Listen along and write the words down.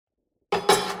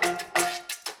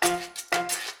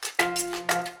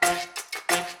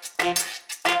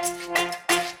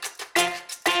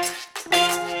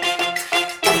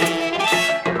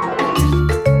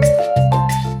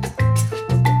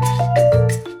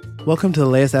Welcome to the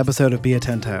latest episode of Be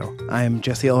Atento. I am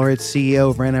Jesse Ulrich,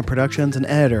 CEO of Brand Productions and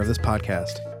editor of this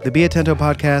podcast. The Be Atento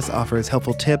podcast offers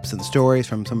helpful tips and stories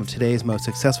from some of today's most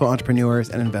successful entrepreneurs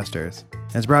and investors.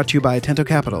 And it's brought to you by Atento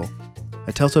Capital,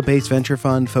 a Tulsa-based venture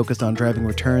fund focused on driving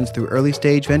returns through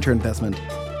early-stage venture investment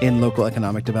in local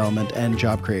economic development and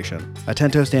job creation.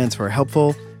 Atento stands for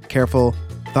helpful, careful,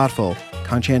 thoughtful,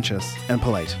 conscientious, and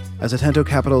polite, as Atento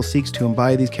Capital seeks to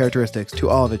embody these characteristics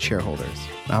to all of its shareholders.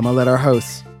 Now I'm going to let our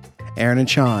hosts, Aaron and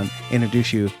Sean,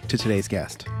 introduce you to today's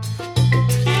guest.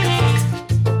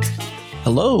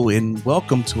 Hello, and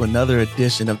welcome to another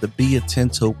edition of the Be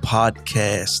Atento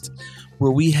podcast,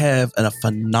 where we have a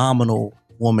phenomenal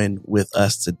woman with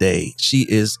us today. She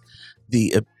is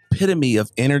the epitome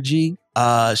of energy.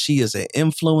 She is an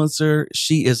influencer.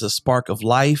 She is a spark of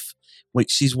life.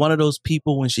 She's one of those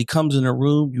people, when she comes in a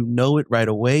room, you know it right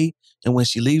away. And when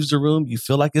she leaves the room, you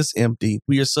feel like it's empty.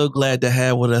 We are so glad to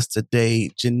have with us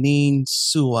today, Jeanine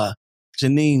Suah.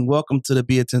 Jeanine, welcome to the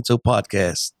Be Atento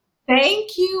podcast.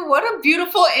 Thank you. What a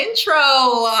beautiful intro.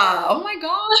 Oh my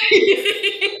God.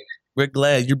 We're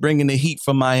glad you're bringing the heat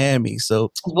from Miami.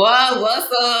 So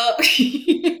what's up?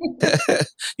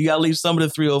 You got to leave some of the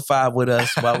 305 with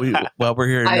us while we're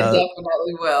here in I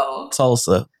definitely will.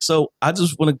 Tulsa. So I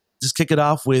just want to kick it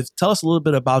off with, tell us a little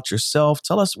bit about yourself.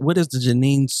 Tell us, what is the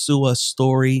Jeanine Suah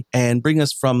story, and bring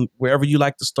us from wherever you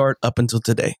like to start up until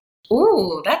today.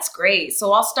 Ooh, that's great.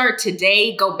 So I'll start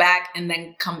today, go back, and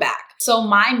then come back. So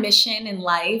my mission in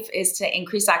life is to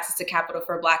increase access to capital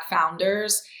for Black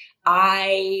founders.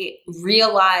 I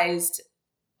realized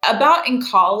about in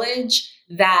college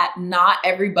that not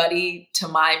everybody, to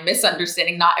my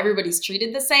misunderstanding, not everybody's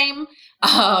treated the same.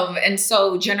 And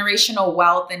so generational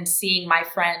wealth and seeing my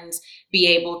friends be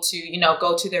able to,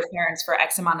 go to their parents for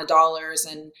X amount of dollars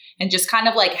and just kind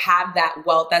of like have that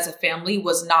wealth as a family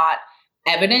was not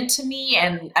evident to me.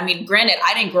 And I mean, granted,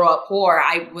 I didn't grow up poor.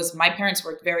 My parents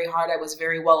worked very hard. I was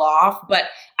very well off, but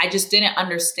I just didn't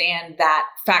understand that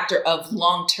factor of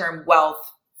long-term wealth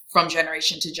from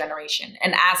generation to generation.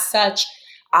 And as such,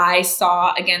 I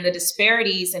saw, again, the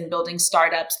disparities in building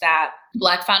startups, that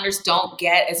Black founders don't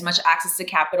get as much access to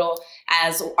capital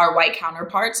as our white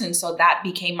counterparts. And so that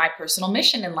became my personal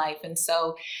mission in life. And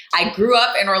so I grew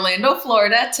up in Orlando,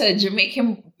 Florida, to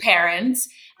Jamaican parents.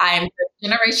 I'm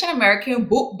first-generation American.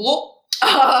 Boop, boop.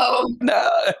 No.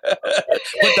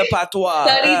 With the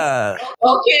patois.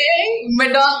 Okay.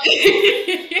 Madame.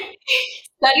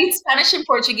 Studied Spanish and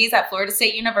Portuguese at Florida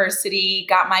State University,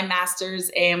 got my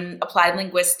master's in applied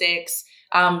linguistics,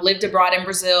 lived abroad in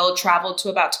Brazil, traveled to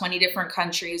about 20 different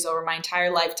countries over my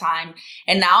entire lifetime.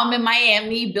 And now I'm in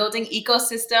Miami building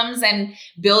ecosystems and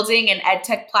building an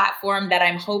edtech platform that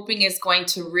I'm hoping is going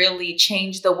to really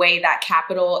change the way that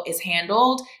capital is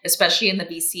handled, especially in the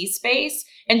VC space,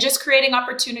 and just creating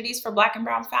opportunities for Black and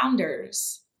Brown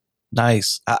founders.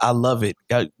 Nice. I love it.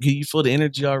 You feel the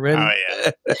energy already?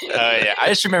 Oh, yeah. I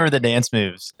just remember the dance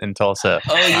moves in Tulsa.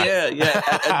 Oh,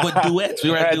 yeah. With duets. We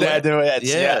were at duets.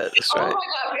 Yeah, that's right. Oh, my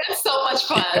God. We had so much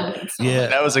fun. Yeah.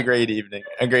 That was a great evening.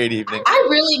 I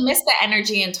really miss the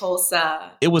energy in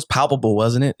Tulsa. It was palpable,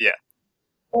 wasn't it? Yeah.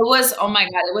 It was, oh my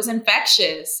God, it was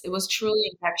infectious. It was truly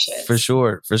infectious. For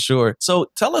sure. So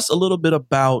tell us a little bit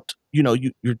about,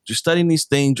 you're studying these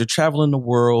things, you're traveling the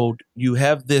world, you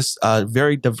have this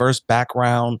very diverse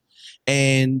background,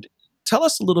 and tell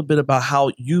us a little bit about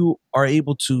how you are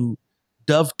able to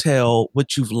dovetail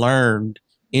what you've learned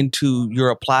into your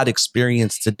applied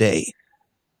experience today.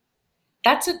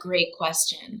 That's a great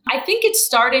question. I think it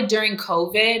started during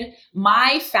COVID.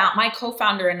 My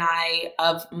co-founder and I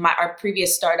of our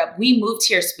previous startup, we moved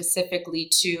here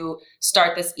specifically to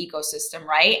start this ecosystem,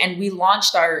 right? And we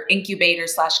launched our incubator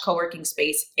 / co-working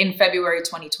space in February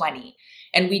 2020.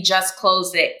 And we just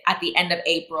closed it at the end of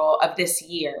April of this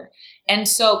year. And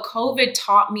so COVID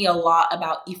taught me a lot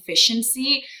about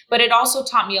efficiency, but it also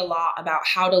taught me a lot about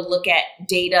how to look at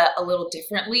data a little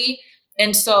differently.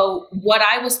 And so what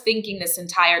I was thinking this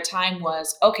entire time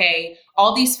was, okay,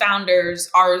 all these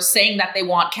founders are saying that they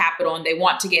want capital and they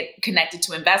want to get connected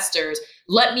to investors.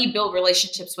 Let me build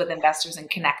relationships with investors and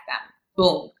connect them.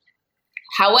 Boom.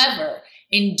 However,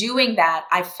 in doing that,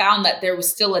 I found that there was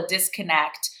still a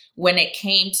disconnect when it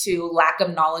came to lack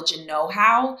of knowledge and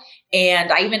know-how.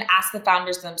 And I even asked the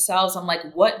founders themselves, I'm like,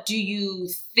 what do you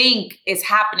think is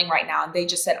happening right now? And they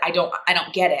just said, I don't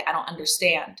get it. I don't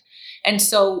understand. And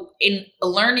so in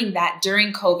learning that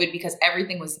during COVID, because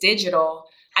everything was digital,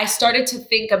 I started to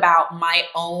think about my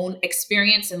own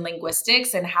experience in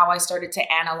linguistics and how I started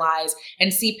to analyze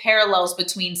and see parallels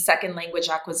between second language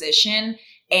acquisition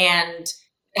and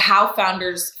how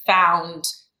founders found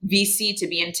VC to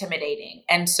be intimidating.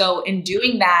 And so in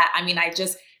doing that, I mean, I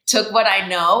just took what I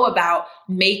know about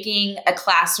making a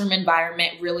classroom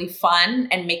environment really fun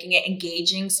and making it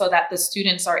engaging so that the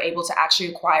students are able to actually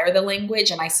acquire the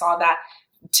language. And I saw that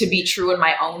to be true in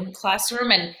my own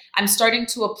classroom. And I'm starting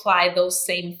to apply those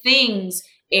same things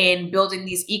in building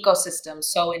these ecosystems.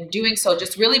 So in doing so,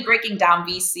 just really breaking down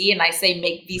VC, and I say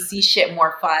make VC shit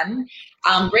more fun,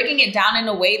 breaking it down in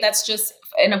a way that's just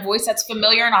in a voice that's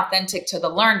familiar and authentic to the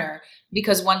learner.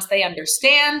 Because once they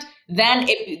understand, then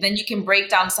you can break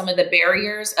down some of the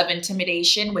barriers of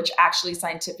intimidation, which actually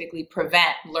scientifically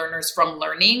prevent learners from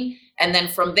learning. And then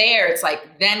from there, it's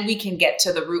like, then we can get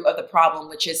to the root of the problem,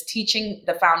 which is teaching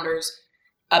the founders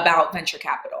about venture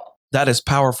capital. That is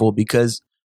powerful, because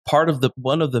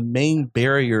one of the main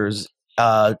barriers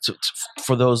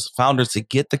for those founders to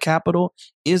get the capital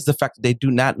is the fact that they do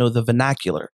not know the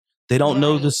vernacular. They don't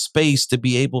know the space to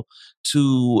be able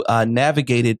to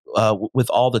navigate it with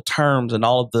all the terms and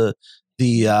all of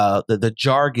the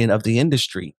jargon of the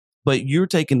industry. But you're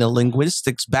taking the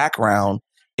linguistics background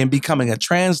and becoming a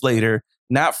translator,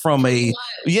 not from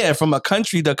from a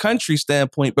country to country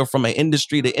standpoint, but from an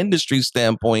industry to industry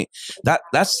standpoint.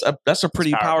 That's a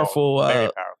pretty powerful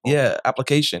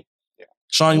application. Yeah.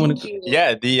 Sean, you want to?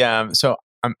 Yeah. So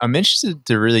I'm interested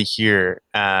to really hear.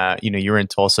 You were in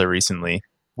Tulsa recently.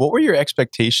 What were your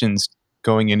expectations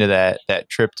going into that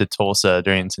trip to Tulsa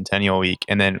during Centennial Week?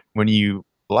 And then when you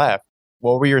left,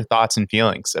 what were your thoughts and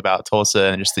feelings about Tulsa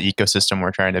and just the ecosystem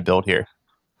we're trying to build here?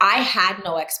 I had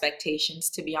no expectations,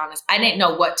 to be honest. I didn't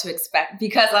know what to expect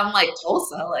because I'm like,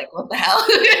 Tulsa, like, what the hell?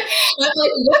 I'm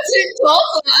like, what's in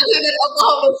Tulsa other than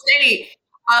Oklahoma City?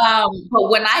 But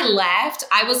when I left,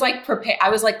 I was like prepared. I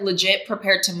was like legit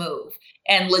prepared to move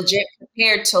and legit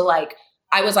prepared to like,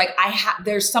 I was like,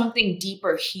 there's something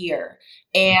deeper here.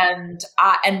 And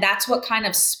that's what kind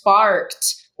of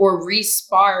sparked or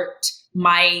re-sparked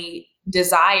my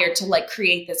desire to like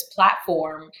create this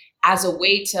platform as a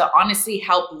way to honestly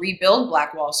help rebuild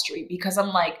Black Wall Street, because I'm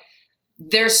like,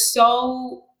 there's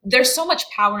so much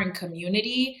power in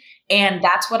community. And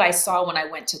that's what I saw when I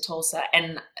went to Tulsa.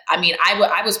 And I mean,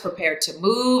 I was prepared to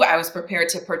move. I was prepared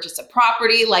to purchase a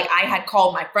property. Like I had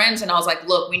called my friends and I was like,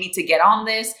 look, we need to get on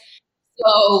this.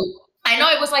 So I know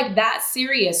it was like that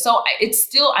serious. So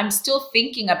I'm still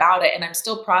thinking about it and I'm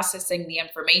still processing the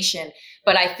information.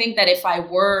 But I think that if I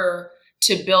were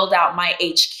to build out my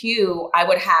HQ, I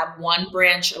would have one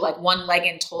branch, like one leg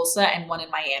in Tulsa and one in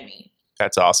Miami.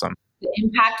 That's awesome. The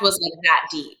impact was like that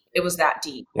deep. It was that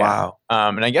deep. Wow.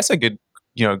 And I guess a good,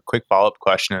 quick follow-up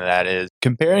question to that is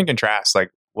compare and contrast,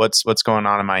 like what's going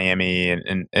on in Miami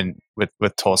and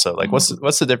with Tulsa. Like what's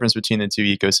the difference between the two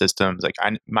ecosystems? Like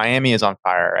Miami is on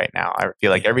fire right now. I feel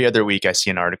like every other week I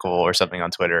see an article or something on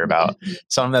Twitter about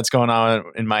something that's going on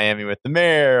in Miami with the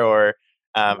mayor, or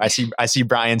I see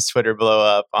Brian's Twitter blow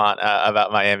up on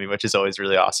about Miami, which is always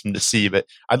really awesome to see. But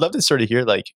I'd love to sort of hear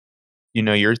like,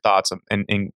 your thoughts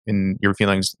and your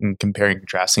feelings in comparing and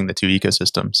contrasting the two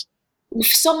ecosystems.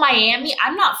 So Miami,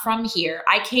 I'm not from here.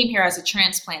 I came here as a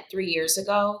transplant 3 years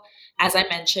ago, as I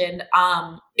mentioned.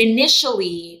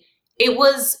 Initially, it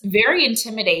was very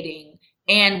intimidating.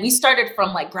 And we started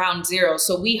from like ground zero.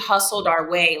 So we hustled our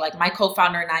way, like my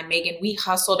co-founder and I, Megan, we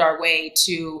hustled our way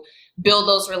to build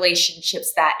those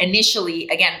relationships that initially,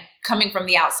 again, coming from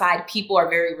the outside, people are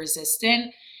very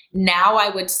resistant. Now I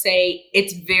would say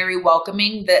it's very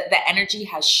welcoming. The energy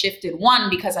has shifted, one,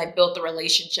 because I built the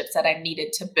relationships that I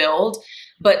needed to build,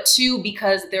 but two,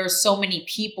 because there's so many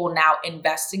people now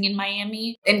investing in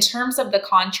Miami. In terms of the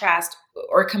contrast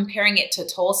or comparing it to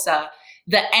Tulsa,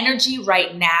 the energy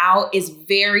right now is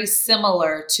very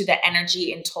similar to the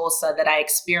energy in Tulsa that I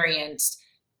experienced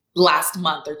last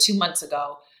month or 2 months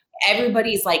ago.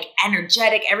 Everybody's like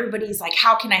energetic. Everybody's like,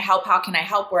 how can I help? How can I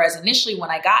help? Whereas initially when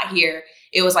I got here,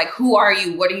 it was like, who are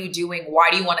you? What are you doing?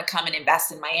 Why do you want to come and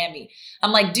invest in Miami?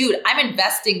 I'm like, dude, I'm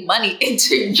investing money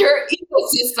into your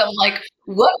ecosystem. Like,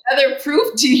 what other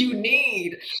proof do you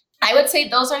need? I would say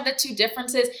those are the two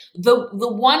differences. The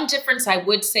one difference I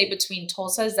would say between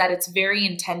Tulsa is that it's very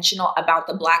intentional about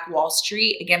the Black Wall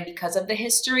Street, again, because of the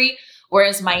history.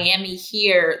 Whereas Miami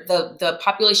here, the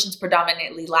population's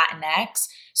predominantly Latinx.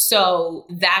 So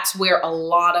that's where a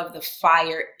lot of the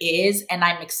fire is. And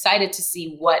I'm excited to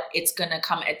see what it's going to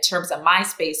come in terms of my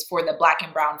space for the Black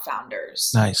and brown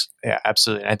founders. Nice. Yeah,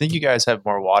 absolutely. I think you guys have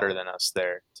more water than us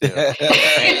there, too.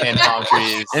 and palm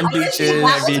trees. And beaches.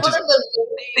 That was one of the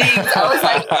big things. I was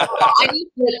like,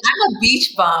 I'm a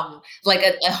beach bum. Like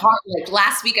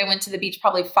last week I went to the beach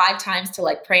probably 5 times to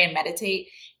like pray and meditate.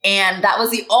 And that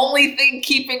was the only thing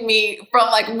keeping me from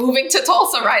like moving to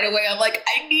Tulsa right away. I'm like,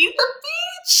 I need the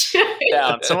beach. beach.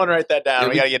 Down. Someone write that down. Yeah,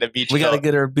 we got to get a beach. We got to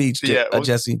get her a beach,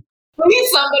 Jesse. We need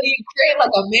somebody to create like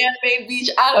a man-made beach.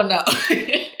 I don't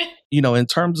know. In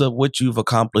terms of what you've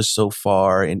accomplished so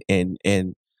far,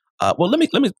 well, let me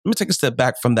take a step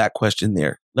back from that question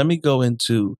there. Let me go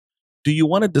into, do you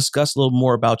want to discuss a little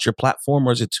more about your platform,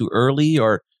 or is it too early,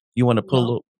 or you want to put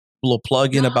a little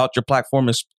plug in about your platform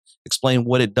and explain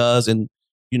what it does and,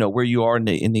 where you are in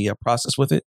the process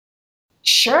with it?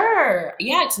 Sure.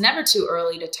 Yeah, it's never too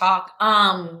early to talk.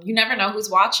 You never know who's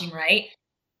watching, right?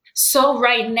 So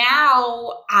right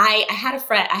now, I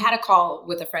had a call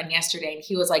with a friend yesterday, and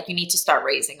he was like, you need to start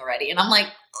raising already. And I'm like,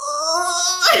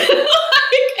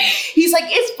 he's like,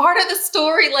 it's part of the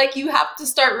story. Like, you have to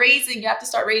start raising.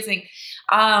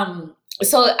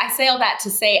 So I say all that to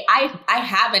say, I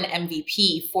have an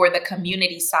MVP for the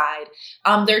community side.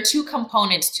 There are two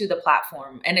components to the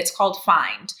platform, and it's called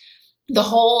Find. The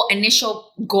whole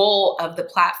initial goal of the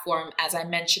platform, as I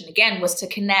mentioned again, was to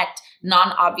connect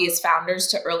non-obvious founders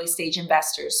to early stage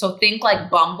investors. So think like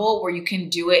Bumble, where you can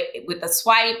do it with a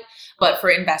swipe, but for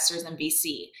investors and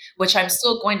VC, which I'm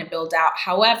still going to build out.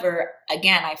 However,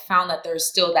 again, I found that there's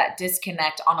still that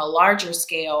disconnect on a larger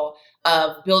scale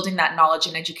of building that knowledge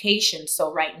and education.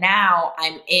 So right now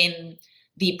I'm in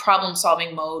the problem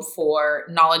solving mode for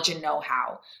knowledge and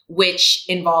know-how, which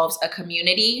involves a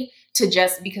community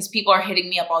because people are hitting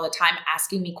me up all the time,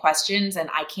 asking me questions, and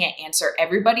I can't answer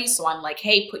everybody. So I'm like,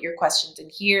 hey, put your questions in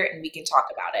here and we can talk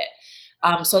about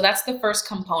it. So that's the first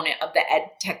component of the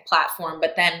ed tech platform.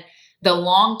 But then the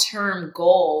long-term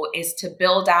goal is to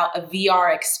build out a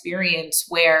VR experience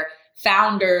where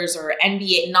founders or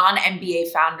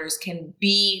non-MBA founders can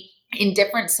be in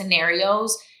different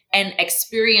scenarios and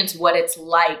experience what it's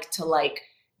like to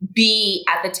be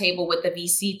at the table with the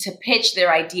VC to pitch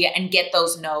their idea and get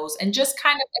those no's, and just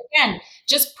kind of, again,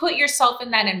 just put yourself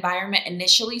in that environment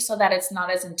initially so that it's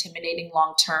not as intimidating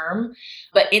long term.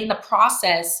 But in the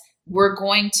process, we're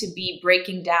going to be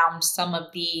breaking down some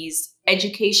of these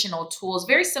educational tools,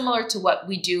 very similar to what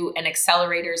we do in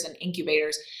accelerators and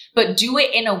incubators, but do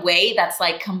it in a way that's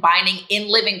like combining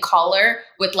in living color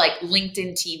with like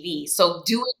LinkedIn TV. So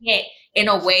doing it in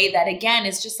a way that, again,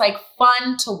 is just like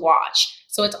fun to watch.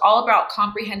 So it's all about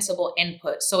comprehensible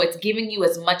input. So it's giving you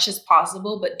as much as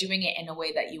possible, but doing it in a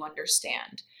way that you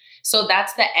understand. So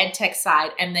that's the ed tech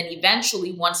side. And then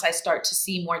eventually, once I start to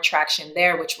see more traction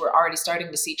there, which we're already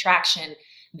starting to see traction,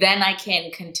 then I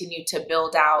can continue to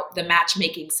build out the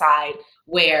matchmaking side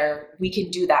where we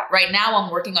can do that. Right now,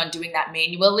 I'm working on doing that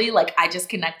manually. Like, I just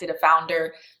connected a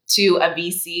founder to a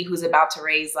VC who's about to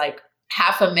raise like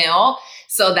 $500,000.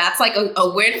 So that's like a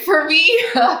win for me.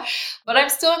 But I'm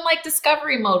still in like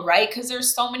discovery mode, right? Because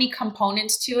there's so many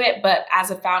components to it. But as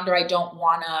a founder, I don't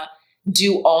want to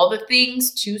do all the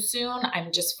things too soon.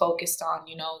 I'm just focused on,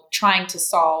 trying to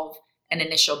solve an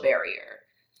initial barrier.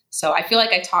 So I feel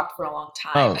like I talked for a long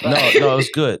time. No, it was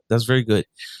good. That's very good.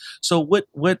 So what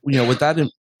with that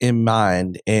in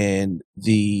mind, and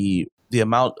the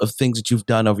amount of things that you've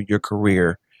done over your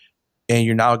career, and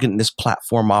you're now getting this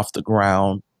platform off the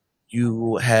ground,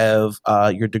 you have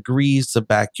your degrees to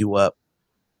back you up.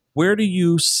 Where do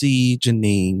you see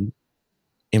Jeanine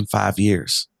in 5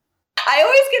 years? I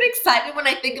always get excited when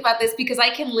I think about this because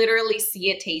I can literally see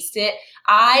it, taste it.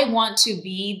 I want to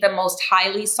be the most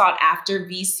highly sought after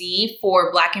VC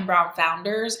for Black and Brown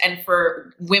founders and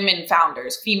for women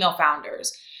founders, female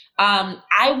founders.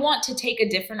 I want to take a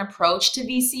different approach to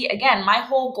VC. Again, my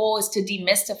whole goal is to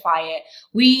demystify it.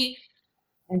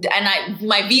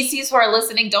 My VCs who are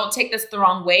listening, don't take this the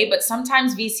wrong way, but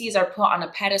sometimes VCs are put on a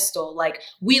pedestal. Like,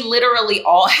 we literally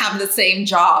all have the same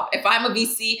job. If I'm a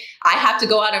VC, I have to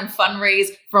go out and fundraise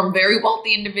from very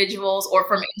wealthy individuals or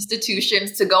from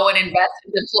institutions to go and invest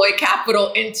and deploy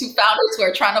capital into founders who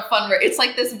are trying to fundraise. It's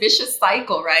like this vicious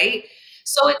cycle, right?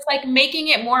 So it's like making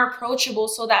it more approachable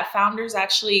so that founders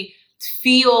actually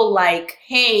feel like,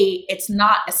 hey, it's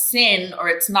not a sin, or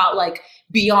it's not like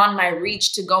beyond my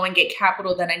reach to go and get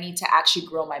capital that I need to actually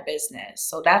grow my business.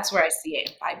 So that's where I see it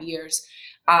in 5 years.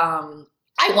 I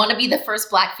want to be the first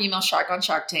Black female shark on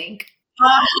Shark Tank.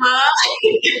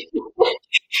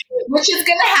 Which is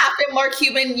going to happen. More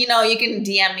Cuban, you can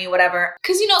DM me, whatever.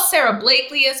 Because, Sarah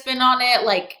Blakely has been on it,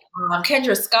 like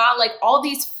Kendra Scott, like all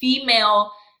these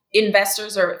female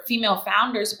investors or female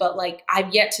founders, but like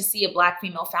I've yet to see a Black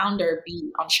female founder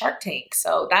be on Shark Tank.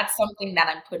 So that's something that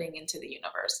I'm putting into the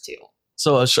universe too.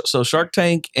 So Shark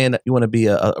Tank, and you want to be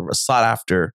a sought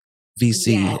after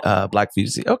VC, Yes. Black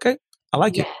VC. Okay, I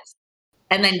like it.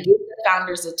 And then give the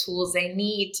founders the tools they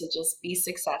need to just be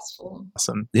successful.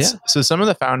 Awesome. Yeah. So some of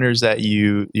the founders that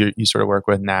you sort of work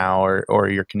with now or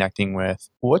you're connecting with,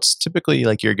 what's typically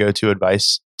like your go-to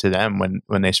advice to them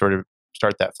when they sort of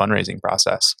start that fundraising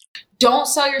process? Don't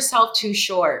sell yourself too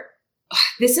short.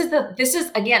 This is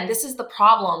the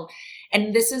problem.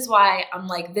 And this is why I'm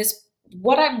like this,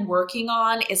 what I'm working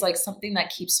on is like something that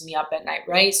keeps me up at night,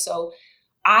 right? So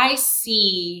I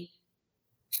see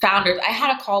founders. I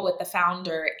had a call with the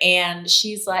founder and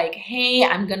she's like, hey,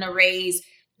 I'm going to raise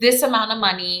this amount of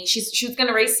money. She was going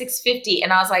to raise 650.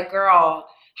 And I was like, girl,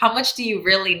 how much do you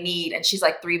really need? And she's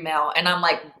like, 3 mil. And I'm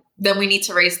like, then we need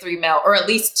to raise 3 mil or at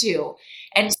least 2.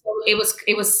 And so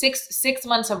it was six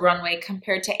months of runway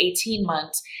compared to 18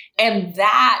 months. And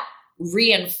that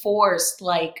reinforced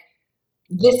like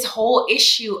this whole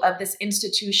issue of this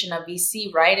institution of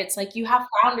VC, right? It's like you have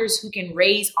founders who can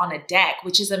raise on a deck,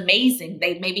 which is amazing.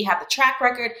 They maybe have the track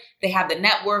record, they have the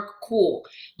network, cool.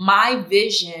 My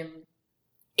vision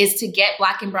is to get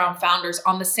Black and brown founders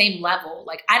on the same level.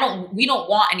 Like we don't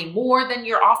want any more than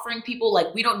you're offering people.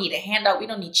 Like we don't need a handout, we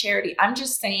don't need charity. I'm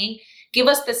just saying, give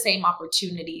us the same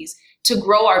opportunities to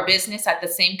grow our business at the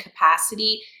same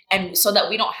capacity, and so that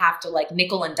we don't have to like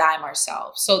nickel and dime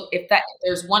ourselves. So if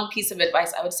there's one piece of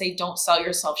advice, I would say don't sell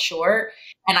yourself short.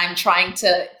 And I'm trying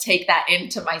to take that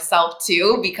into myself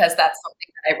too, because that's something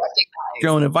that I recognize.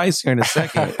 Your own advice here in a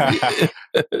second.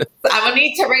 I'm gonna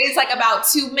need to raise like about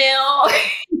 2 mil.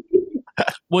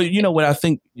 Well, you know what I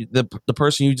think the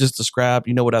person you just described,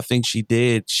 you know what I think she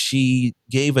did? She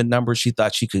gave a number she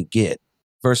thought she could get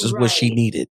versus what she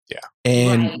needed. Yeah.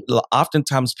 And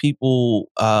oftentimes people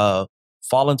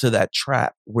fall into that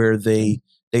trap where they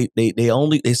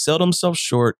sell themselves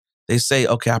short. They say,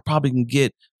 okay, I probably can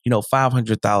get,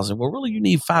 500,000. Well, really you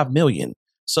need 5 million.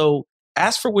 So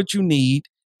ask for what you need.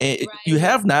 And you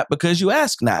have not because you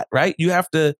ask not, right? You have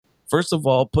to, first of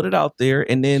all, put it out there,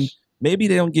 and then maybe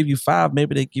they don't give you 5,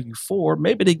 maybe they give you 4,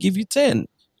 maybe they give you 10.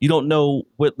 You don't know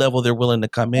what level they're willing to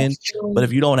come in, but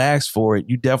if you don't ask for it,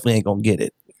 you definitely ain't going to get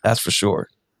it. That's for sure.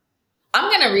 I'm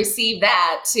going to receive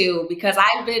that too, because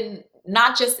I've been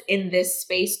not just in this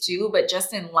space too, but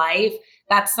just in life.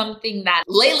 That's something that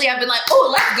lately I've been like, oh,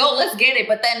 let's go, let's get it.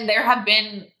 But then there have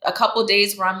been a couple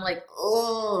days where I'm like,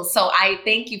 oh, so I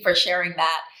thank you for sharing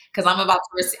that, because I'm about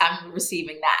to I'm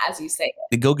receiving that as you say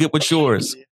it. Go get what's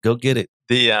yours. Go get it.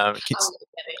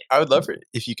 I would love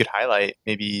if you could highlight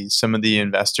maybe some of the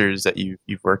investors that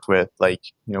you've worked with, like,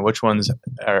 which ones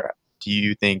do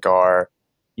you think are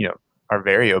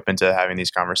very open to having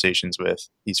these conversations with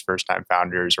these first-time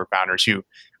founders or founders who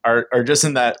are just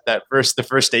in the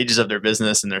first stages of their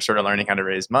business, and they're sort of learning how to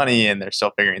raise money and they're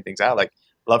still figuring things out. Like,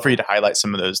 love for you to highlight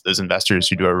some of those investors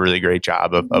who do a really great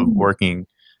job of working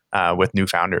with new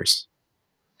founders.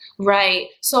 Right.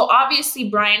 So obviously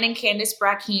Brian and Candice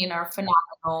Brackeen are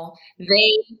phenomenal.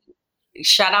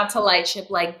 Shout out to Lightship.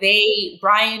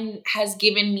 Brian has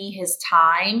given me his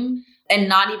time, and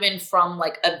not even from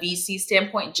like a VC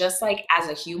standpoint, just like as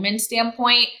a human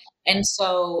standpoint. And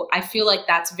so I feel like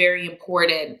that's very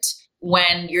important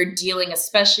when you're dealing,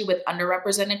 especially with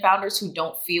underrepresented founders who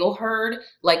don't feel heard,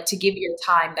 like to give your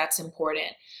time, that's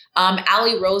important.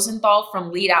 Ali Rosenthal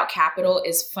from Lead Out Capital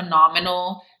is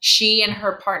phenomenal. She and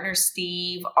her partner,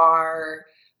 Steve, are,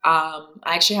 I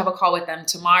actually have a call with them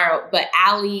tomorrow, but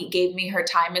Ali gave me her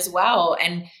time as well.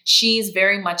 And she's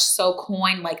very much so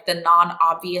coined like the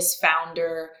non-obvious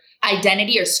founder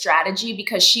identity or strategy,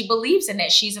 because she believes in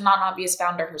it. She's a non-obvious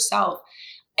founder herself.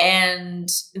 And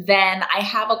then I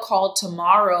have a call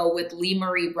tomorrow with Lee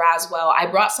Marie Braswell. I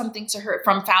brought something to her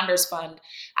from Founders Fund.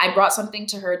 I brought something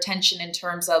to her attention in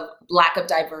terms of lack of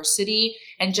diversity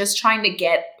and just trying to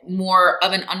get more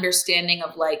of an understanding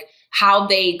of like how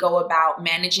they go about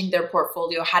managing their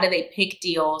portfolio. How do they pick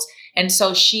deals? And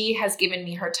so she has given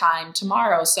me her time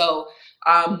tomorrow. So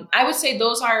I would say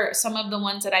those are some of the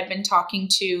ones that I've been talking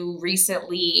to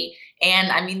recently.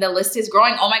 And I mean, the list is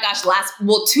growing. Oh my gosh,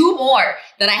 2 more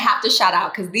that I have to shout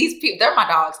out, because these people, they're my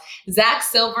dogs. Zach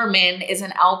Silverman is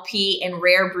an LP in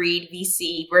Rare Breed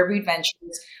VC, Rare Breed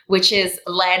Ventures, which is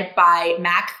led by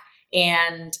Mac.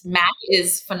 And Mac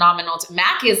is phenomenal.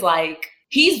 Mac is like,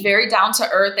 he's very down to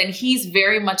earth, and he's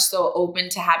very much so open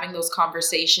to having those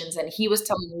conversations. And he was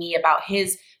telling me about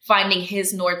finding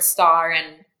his North Star.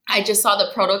 And I just saw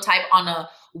the prototype on a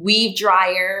weave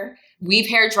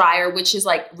hair dryer, which is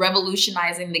like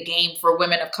revolutionizing the game for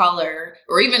women of color,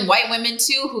 or even white women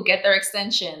too, who get their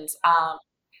extensions.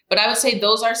 But I would say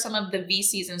those are some of the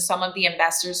VCs and some of the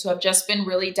investors who have just been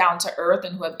really down to earth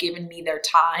and who have given me their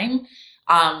time.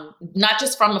 not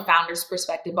just from a founder's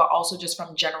perspective, but also just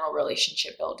from general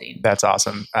relationship building. That's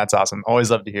awesome. That's awesome.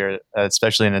 Always love to hear it,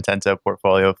 especially in a Atento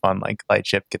portfolio fund like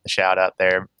Lightship. Get the shout out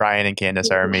there. Brian and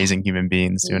Candace are amazing human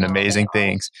beings doing amazing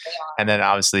things. And then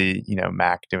obviously,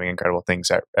 Mac doing incredible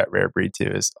things at Rare Breed too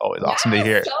is always awesome to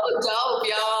hear. So dope,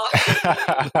 y'all.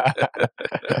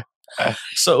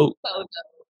 So dope.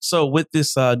 So with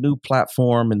this new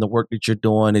platform and the work that you're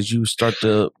doing as you start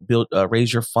to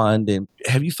raise your fund, and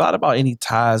have you thought about any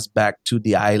ties back to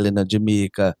the island of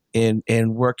Jamaica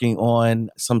and working on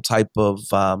some type of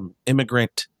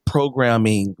immigrant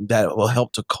programming that will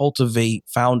help to cultivate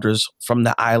founders from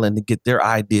the island to get their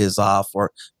ideas off,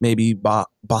 or maybe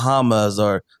Bahamas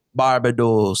or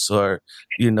Barbados or,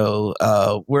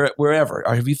 wherever?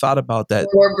 Or have you thought about that?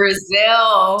 Or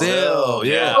Brazil.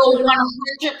 Yeah. So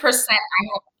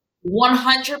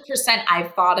 100%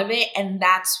 I've thought of it. And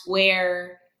that's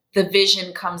where the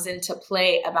vision comes into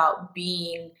play about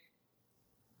being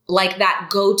like that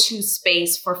go-to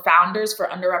space for founders, for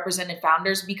underrepresented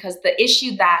founders, because the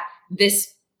issue that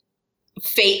this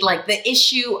the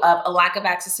issue of a lack of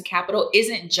access to capital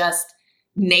isn't just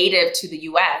native to the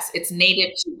US. It's native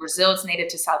to Brazil. It's native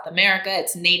to South America.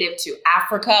 It's native to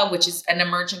Africa, which is an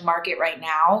emerging market right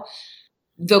now.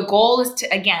 The goal is to,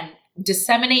 again,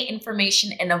 disseminate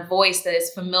information in a voice that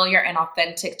is familiar and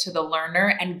authentic to the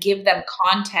learner and give them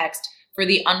context for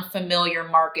the unfamiliar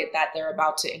market that they're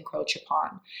about to encroach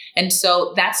upon. And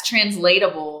so that's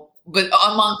translatable, but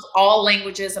amongst all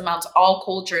languages, amongst all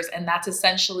cultures. And that's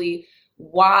essentially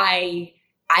why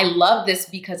I love this,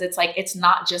 because it's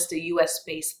not just a US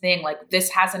based thing. Like, this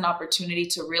has an opportunity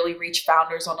to really reach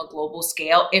founders on a global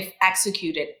scale if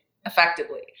executed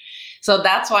effectively. So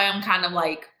that's why I'm kind of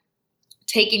like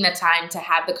taking the time to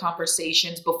have the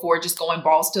conversations before just going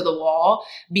balls to the wall,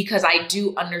 because I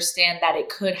do understand that it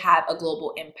could have a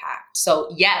global impact.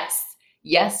 So yes.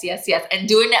 And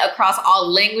doing it across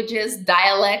all languages,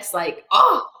 dialects,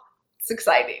 it's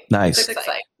exciting. Nice. It's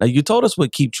exciting. Now, you told us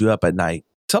what keeps you up at night.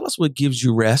 Tell us what gives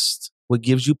you rest, what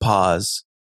gives you pause,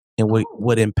 and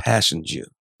what impassions you.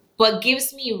 What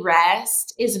gives me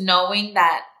rest is knowing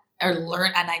that, and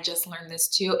I just learned this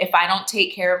too, if I don't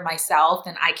take care of myself,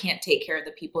 then I can't take care of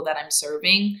the people that I'm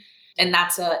serving. And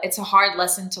it's a hard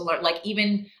lesson to learn. Like,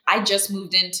 even I just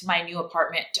moved into my new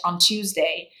apartment on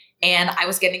Tuesday, and I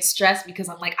was getting stressed because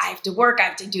I'm like, I have to work, I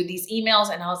have to do these emails.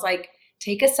 And I was like,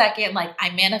 take a second. Like,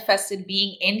 I manifested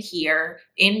being in here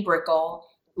in Brickell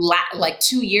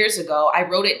 2 years ago. I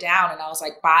wrote it down and I was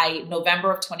like, by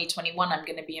November of 2021, I'm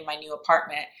going to be in my new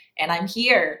apartment, and I'm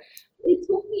here. It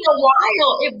took me a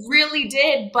while. It really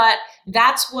did. But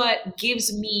that's what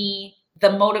gives me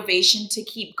the motivation to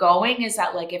keep going, is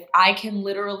that, like, if I can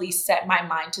literally set my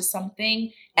mind to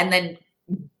something and then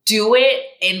do it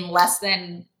in less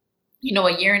than,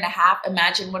 a year and a half,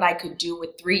 imagine what I could do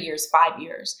with 3 years, 5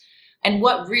 years. And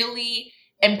what really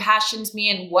impassions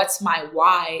me and what's my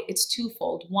why, it's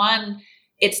twofold. One,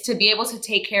 it's to be able to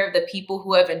take care of the people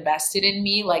who have invested in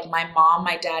me, like my mom,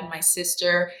 my dad, my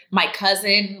sister, my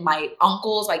cousin, my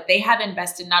uncles. Like, they have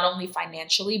invested not only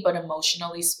financially, but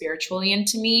emotionally, spiritually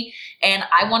into me. And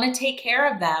I want to take care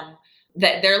of them.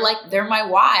 That they're my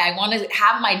why. I want to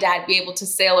have my dad be able to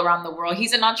sail around the world.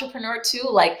 He's an entrepreneur too.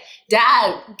 Like,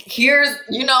 Dad, here's,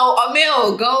 a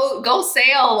meal, go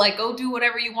sail, like, go do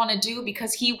whatever you want to do,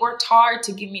 because he worked hard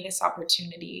to give me this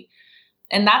opportunity.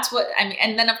 And that's what I mean.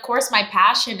 And then, of course, my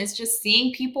passion is just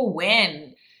seeing people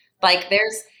win. Like,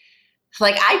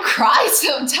 I cry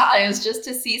sometimes just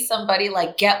to see somebody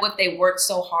get what they worked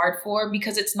so hard for,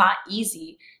 because it's not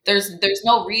easy. There's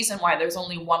no reason why there's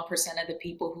only 1% of the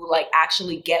people who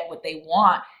actually get what they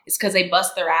want. It's because they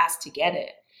bust their ass to get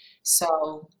it.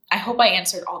 So I hope I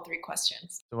answered all three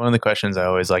questions. One of the questions I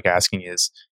always like asking is,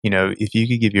 if you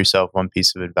could give yourself one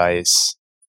piece of advice,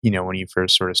 when you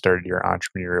first sort of started your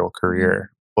entrepreneurial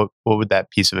career, what would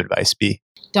that piece of advice be?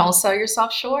 Don't sell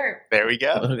yourself short. There we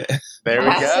go.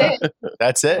 Okay.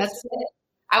 That's it.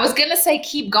 I was going to say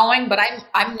keep going, but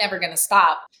I'm never going to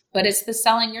stop. But it's the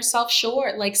selling yourself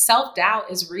short. Like, self-doubt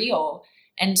is real.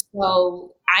 And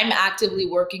so I'm actively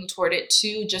working toward it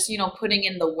too, just, putting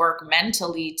in the work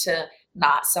mentally to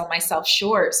not sell myself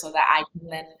short, so that I can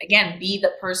then, again, be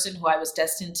the person who I was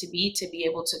destined to be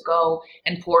able to go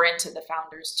and pour into the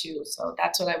founders too. So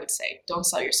that's what I would say. Don't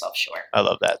sell yourself short. I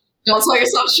love that. Don't sell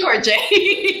yourself short,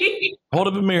 Jay. Hold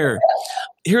up a mirror.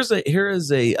 Here is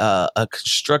a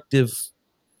constructive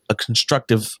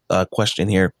question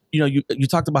here. You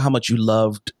talked about how much you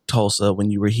loved Tulsa when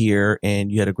you were here,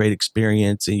 and you had a great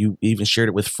experience, and you even shared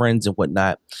it with friends and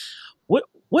whatnot.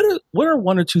 what are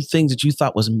one or two things that you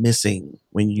thought was missing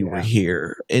when you were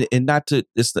here? And not to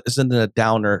this isn't a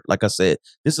downer, like I said.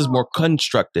 This is more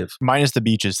constructive. Minus the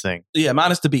beaches thing. Yeah,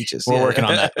 minus the beaches. We're working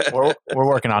on that. We're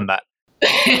working on that.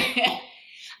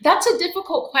 That's a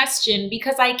difficult question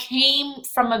because I came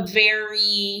from a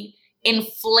very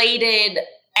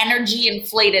energy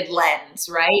inflated lens,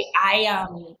 right?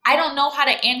 I don't know how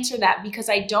to answer that because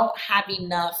I don't have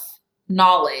enough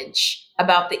knowledge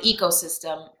about the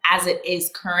ecosystem as it is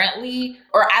currently,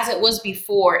 or as it was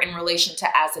before in relation to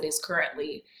as it is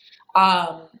currently.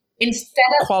 Instead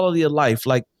of quality of life,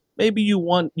 like maybe you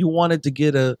wanted to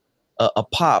get a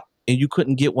pop and you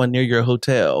couldn't get one near your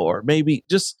hotel, or maybe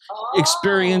just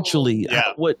experientially.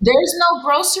 Yeah. There's no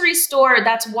grocery store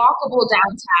that's walkable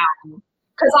downtown.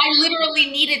 Because I literally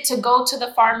needed to go to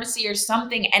the pharmacy or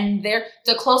something, and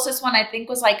the closest one I think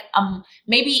was like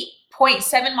maybe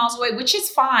 0.7 miles away, which is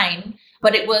fine,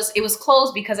 but it was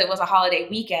closed because it was a holiday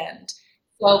weekend.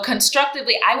 So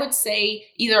constructively, I would say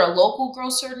either a local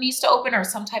grocer needs to open or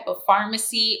some type of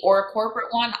pharmacy or a corporate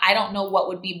one. I don't know what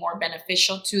would be more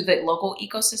beneficial to the local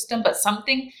ecosystem, but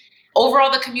something overall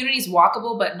the community is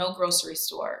walkable, but no grocery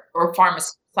store or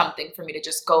pharmacy. Something for me to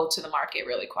just go to the market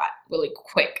really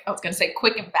quick. I was going to say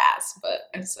quick and fast, but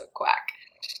it's so quack.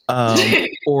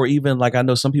 Or even like I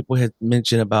know some people had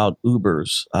mentioned about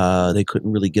Ubers. They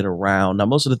couldn't really get around. Now,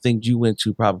 most of the things you went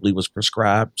to probably was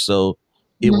prescribed. So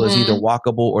it was either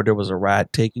walkable or there was a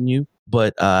ride taking you.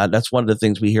 But that's one of the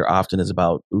things we hear often is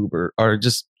about Uber or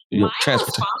just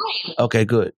transportation. Okay,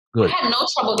 good. I had no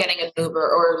trouble getting an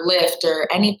Uber or Lyft or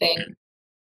anything.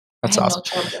 That's awesome.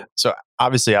 No, so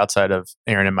obviously outside of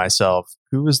Aaron and myself,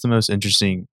 who was the most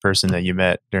interesting person that you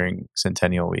met during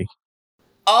Centennial Week?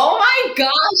 Oh my gosh.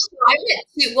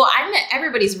 I met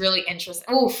everybody's really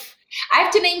interesting. Oof. I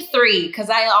have to name 3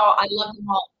 because I love them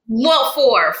all. Well,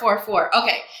 4.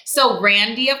 Okay. So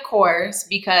Randy, of course,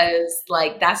 because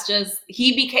like that's just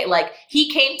he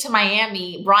came to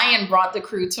Miami. Brian brought the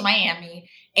crew to Miami.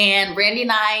 And Randy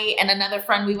and I and another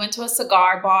friend, we went to a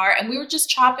cigar bar and we were just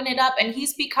chopping it up. And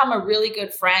he's become a really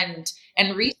good friend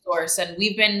and resource. And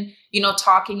we've been,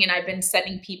 talking, and I've been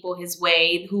sending people his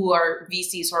way who are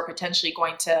VCs who are potentially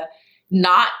going to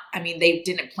they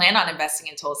didn't plan on investing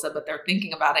in Tulsa, but they're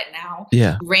thinking about it now.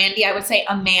 Yeah. Randy, I would say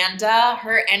Amanda,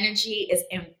 her energy is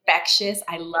infectious.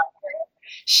 I love her.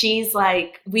 She's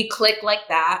like, we click like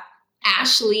that.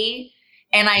 Ashley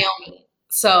and Ione.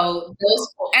 So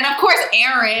those, and of course,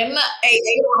 Aaron, I met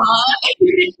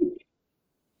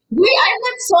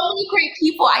so many great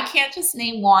people. I can't just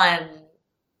name one.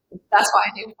 That's why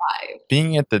I named 5.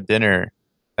 Being at the dinner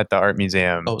at the art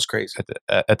museum, it was crazy.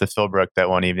 At the Philbrook that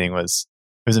one evening was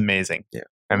amazing. Yeah,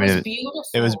 it was beautiful.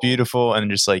 It was beautiful, and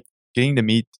just like getting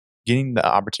the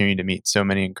opportunity to meet so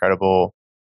many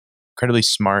incredibly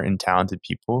smart and talented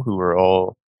people who were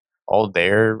all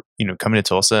there, coming to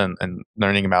Tulsa and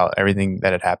learning about everything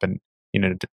that had happened,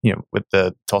 with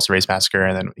the Tulsa Race Massacre,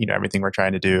 and then everything we're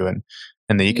trying to do, and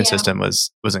the ecosystem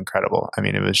was incredible. I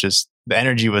mean, it was just the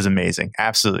energy was amazing,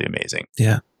 absolutely amazing.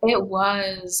 Yeah, it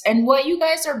was. And what you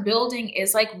guys are building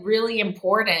is like really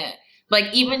important.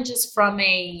 Like even just from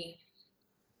a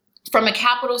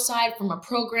capital side, from a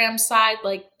program side,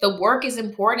 like the work is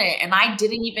important, and I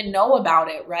didn't even know about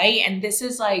it, right? And this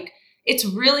is like, it's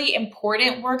really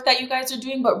important work that you guys are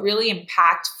doing, but really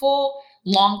impactful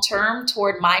long-term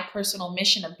toward my personal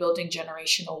mission of building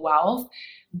generational wealth,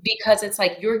 because it's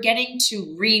like you're getting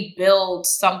to rebuild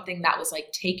something that was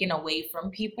like taken away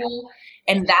from people.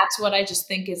 And that's what I just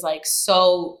think is like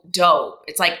so dope.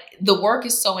 It's like the work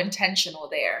is so intentional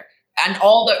there, and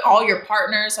all your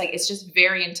partners, like it's just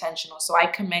very intentional. So I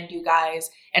commend you guys,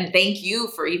 and thank you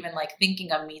for even like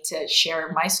thinking of me to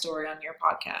share my story on your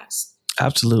podcast.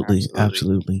 Absolutely.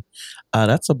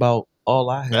 That's about all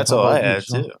I have. That's all I had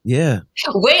too. Yeah.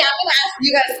 Wait, I'm gonna ask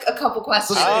you guys a couple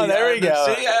questions. Oh, there we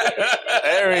go.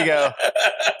 There we go.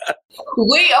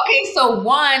 Wait, okay. So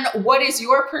 1, what is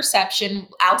your perception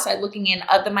outside looking in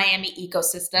of the Miami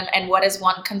ecosystem, and what is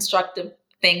one constructive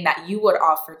thing that you would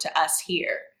offer to us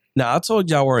here? Now, I told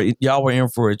y'all were in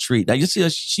for a treat. Now you see,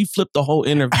 she flipped the whole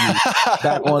interview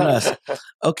back on us.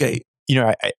 Okay.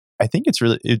 I think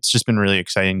it's just been really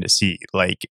exciting to see,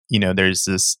 like, there's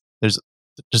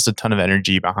just a ton of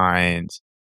energy behind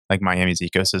like Miami's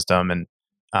ecosystem. And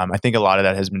I think a lot of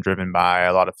that has been driven by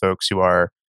a lot of folks who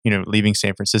are, leaving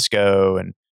San Francisco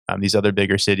and these other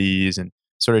bigger cities and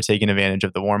sort of taking advantage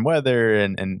of the warm weather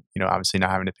and obviously not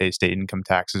having to pay state income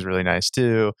tax is really nice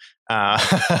too. I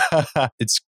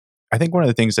think one of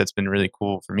the things that's been really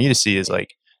cool for me to see is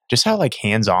like just how like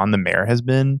hands-on the mayor has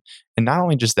been. And not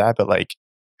only just that, but like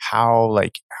how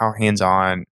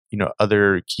hands-on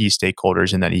other key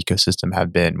stakeholders in that ecosystem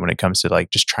have been when it comes to like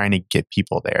just trying to get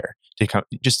people there to come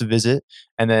just to visit.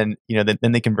 And then,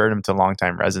 then they convert them to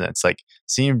longtime residents. Like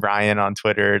seeing Brian on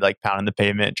Twitter, like pounding the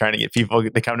pavement, trying to get people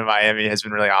to come to Miami has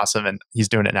been really awesome. And he's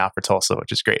doing it now for Tulsa,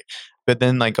 which is great. But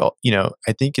then like,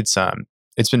 I think it's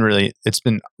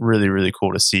been really, really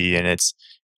cool to see. And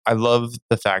I love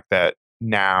the fact that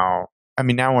now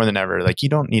more than ever, like you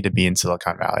don't need to be in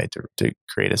Silicon Valley to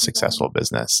create a successful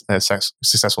business,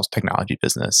 successful technology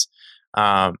business.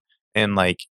 And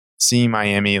like seeing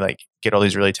Miami, like get all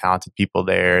these really talented people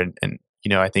there. And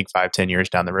I think 5-10 years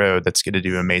down the road, that's going to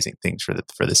do amazing things for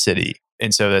the city.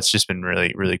 And so that's just been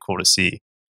really, really cool to see.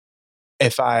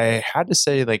 If I had to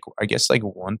say, like, I guess like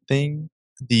one thing,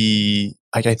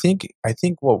 I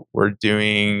think what we're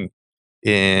doing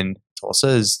in Tulsa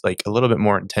is like a little bit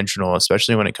more intentional,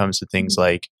 especially when it comes to things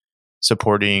like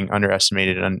supporting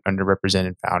underestimated and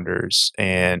underrepresented founders.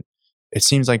 And it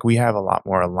seems like we have a lot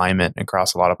more alignment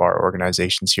across a lot of our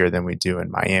organizations here than we do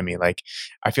in Miami. Like,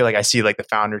 I feel like I see like the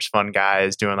Founders Fund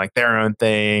guys doing like their own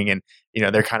thing, and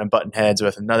they're kind of butting heads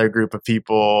with another group of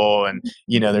people, and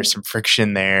there's some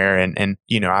friction there, and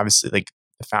obviously like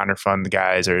the Founder Fund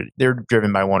guys they're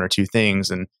driven by one or two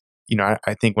things, and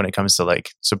I think when it comes to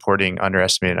like supporting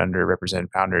underestimated,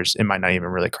 underrepresented founders, it might not even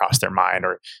really cross their mind,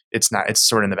 or it's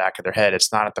sort of in the back of their head.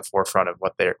 It's not at the forefront of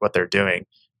what they're doing.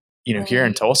 Here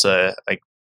in Tulsa, like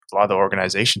a lot of the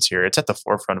organizations here, it's at the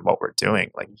forefront of what we're doing.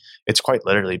 Like it's quite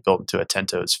literally built into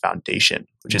Atento's foundation,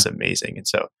 which is amazing. And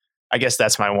so I guess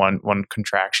that's my one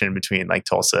contraction between like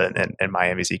Tulsa and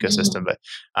Miami's ecosystem. But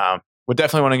we'll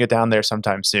definitely want to get down there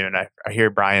sometime soon. I hear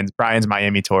Brian's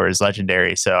Miami tour is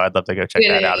legendary, so I'd love to go check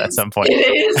that out at some point. It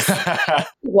is.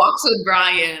 Walks with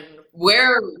Brian.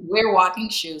 Wear walking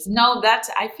shoes. No,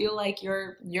 I feel like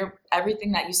you're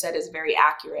everything that you said is very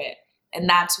accurate. And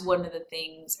that's one of the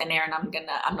things, and Aaron, I'm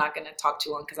not gonna talk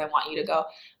too long because I want you to go.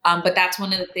 But that's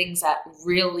one of the things that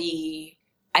really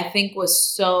I think was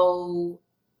so,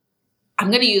 I'm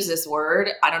gonna use this word,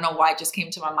 I don't know why it just came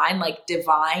to my mind, like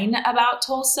divine about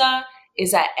Tulsa,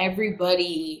 is that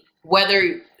everybody,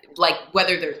 whether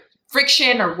there's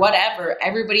friction or whatever,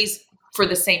 everybody's for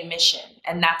the same mission.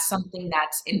 And that's something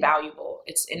that's invaluable.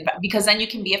 Because then you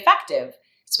can be effective,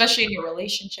 especially in your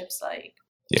relationships. Like,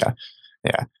 yeah.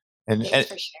 And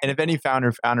if any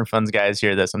founder funds guys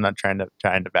hear this, I'm not trying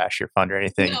to bash your fund or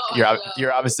anything. No,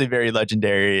 you're obviously very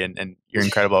legendary, and you're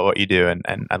incredible at what you do,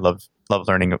 and I love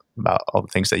learning about all the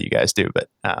things that you guys do. But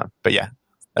yeah,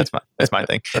 that's my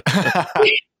thing.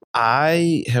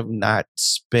 I have not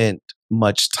spent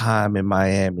much time in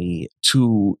Miami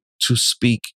to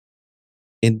speak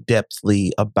in depthly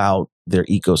about their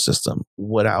ecosystem.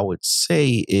 What I would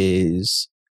say is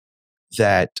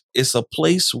that it's a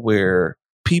place where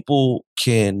people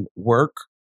can work,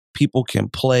 people can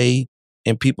play,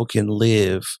 and people can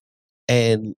live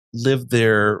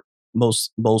their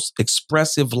most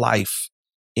expressive life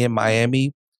in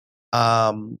Miami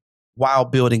while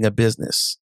building a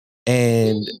business.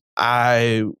 And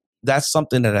that's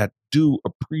something that I do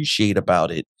appreciate about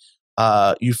it.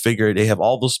 You figure they have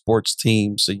all the sports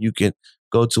teams, so you can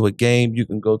go to a game, you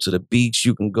can go to the beach,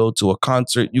 you can go to a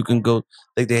concert, you can go,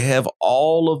 like they have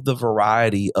all of the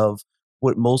variety of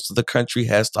what most of the country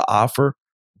has to offer,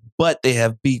 but they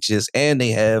have beaches and they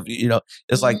have,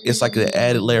 it's like an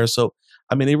added layer. So,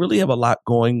 I mean, they really have a lot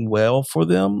going well for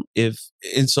them.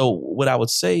 And so what I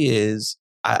would say is,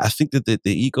 I think that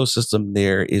the ecosystem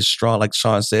there is strong. Like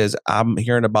Sean says, I'm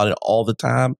hearing about it all the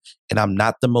time, and I'm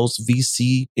not the most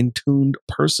VC in tuned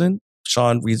person.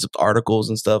 Sean reads articles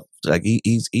and stuff. Like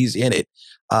he's in it.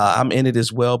 I'm in it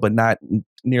as well, but not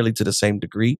nearly to the same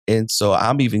degree. And so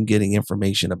I'm even getting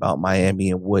information about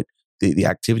Miami and what the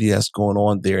activity that's going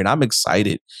on there. And I'm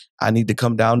excited. I need to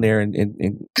come down there and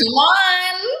come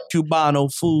on. Cubano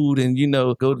food and,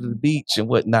 go to the beach and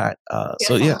whatnot.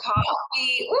 So yeah.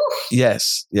 Coffee. Oof.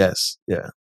 Yes. Yeah.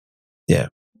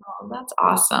 Oh, that's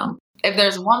awesome. If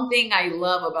there's one thing I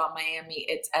love about Miami,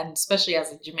 and especially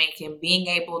as a Jamaican, being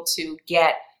able to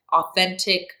get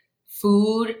authentic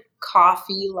food,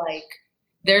 coffee. Like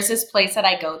there's this place that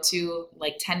I go to,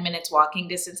 like 10 minutes walking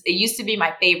distance. It used to be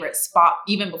my favorite spot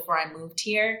even before I moved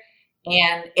here.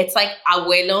 And it's like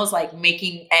abuelos like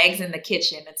making eggs in the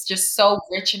kitchen. It's just so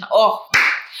rich and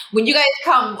when you guys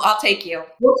come, I'll take you.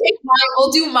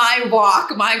 We'll do my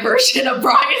walk, my version of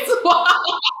Brian's walk.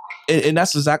 And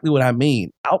that's exactly what I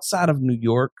mean. Outside of New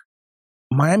York,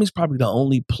 Miami's probably the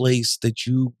only place that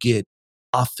you get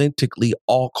authentically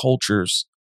all cultures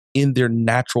in their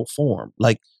natural form.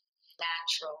 Like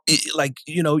natural.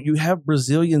 You have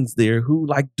Brazilians there who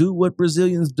do what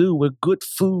Brazilians do with good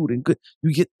food and good.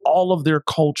 You get all of their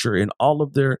culture and all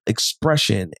of their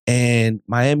expression, and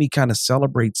Miami kind of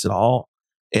celebrates it all.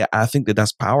 I think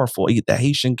that's powerful. The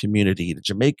Haitian community, the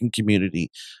Jamaican community,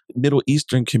 Middle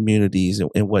Eastern communities,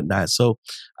 and whatnot. So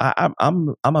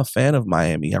I'm a fan of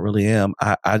Miami. I really am.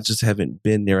 I just haven't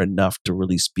been there enough to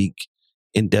really speak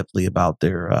in depthly about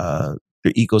their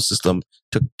ecosystem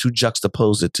to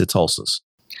juxtapose it to Tulsa's.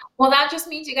 Well, that just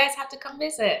means you guys have to come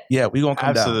visit. Yeah, we're gonna come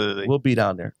Absolutely. down. We'll be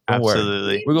down there. Don't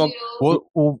Absolutely. worry. We're gonna.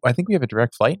 Well, I think we have a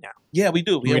direct flight now. Yeah, we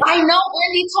do. I know.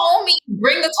 Brandy told me,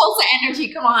 bring the Tulsa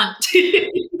energy. Come on.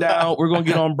 Down. We're gonna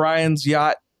get on Brian's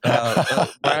yacht,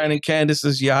 Brian and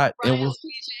Candace's yacht, and we'll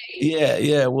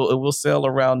sail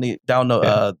around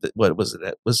what was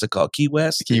it? What's it called? Key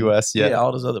West. Key West. Yeah.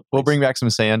 All those other places. We'll bring back some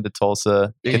sand to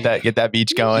Tulsa. Get that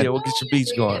beach going. Yeah, we'll get your beach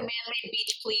going. Man-made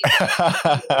beach, please.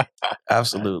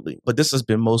 Absolutely. But this has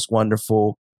been most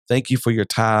wonderful. Thank you for your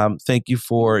time. Thank you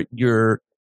for your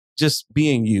just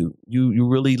being you. You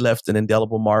really left an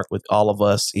indelible mark with all of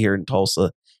us here in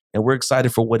Tulsa, and we're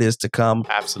excited for what is to come.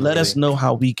 Absolutely. Let us know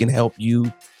how we can help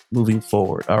you moving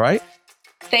forward. All right?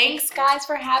 Thanks, guys,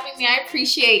 for having me. I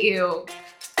appreciate you.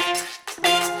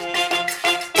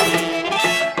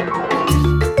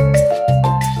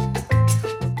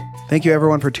 Thank you,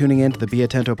 everyone, for tuning in to the Be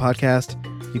Atento podcast.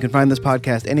 You can find this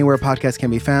podcast anywhere podcasts can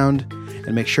be found,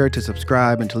 and make sure to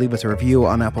subscribe and to leave us a review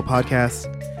on Apple Podcasts.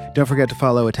 Don't forget to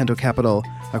follow Atento Capital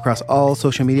across all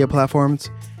social media platforms,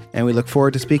 and we look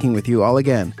forward to speaking with you all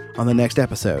again on the next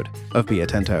episode of Be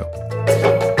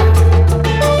Atento.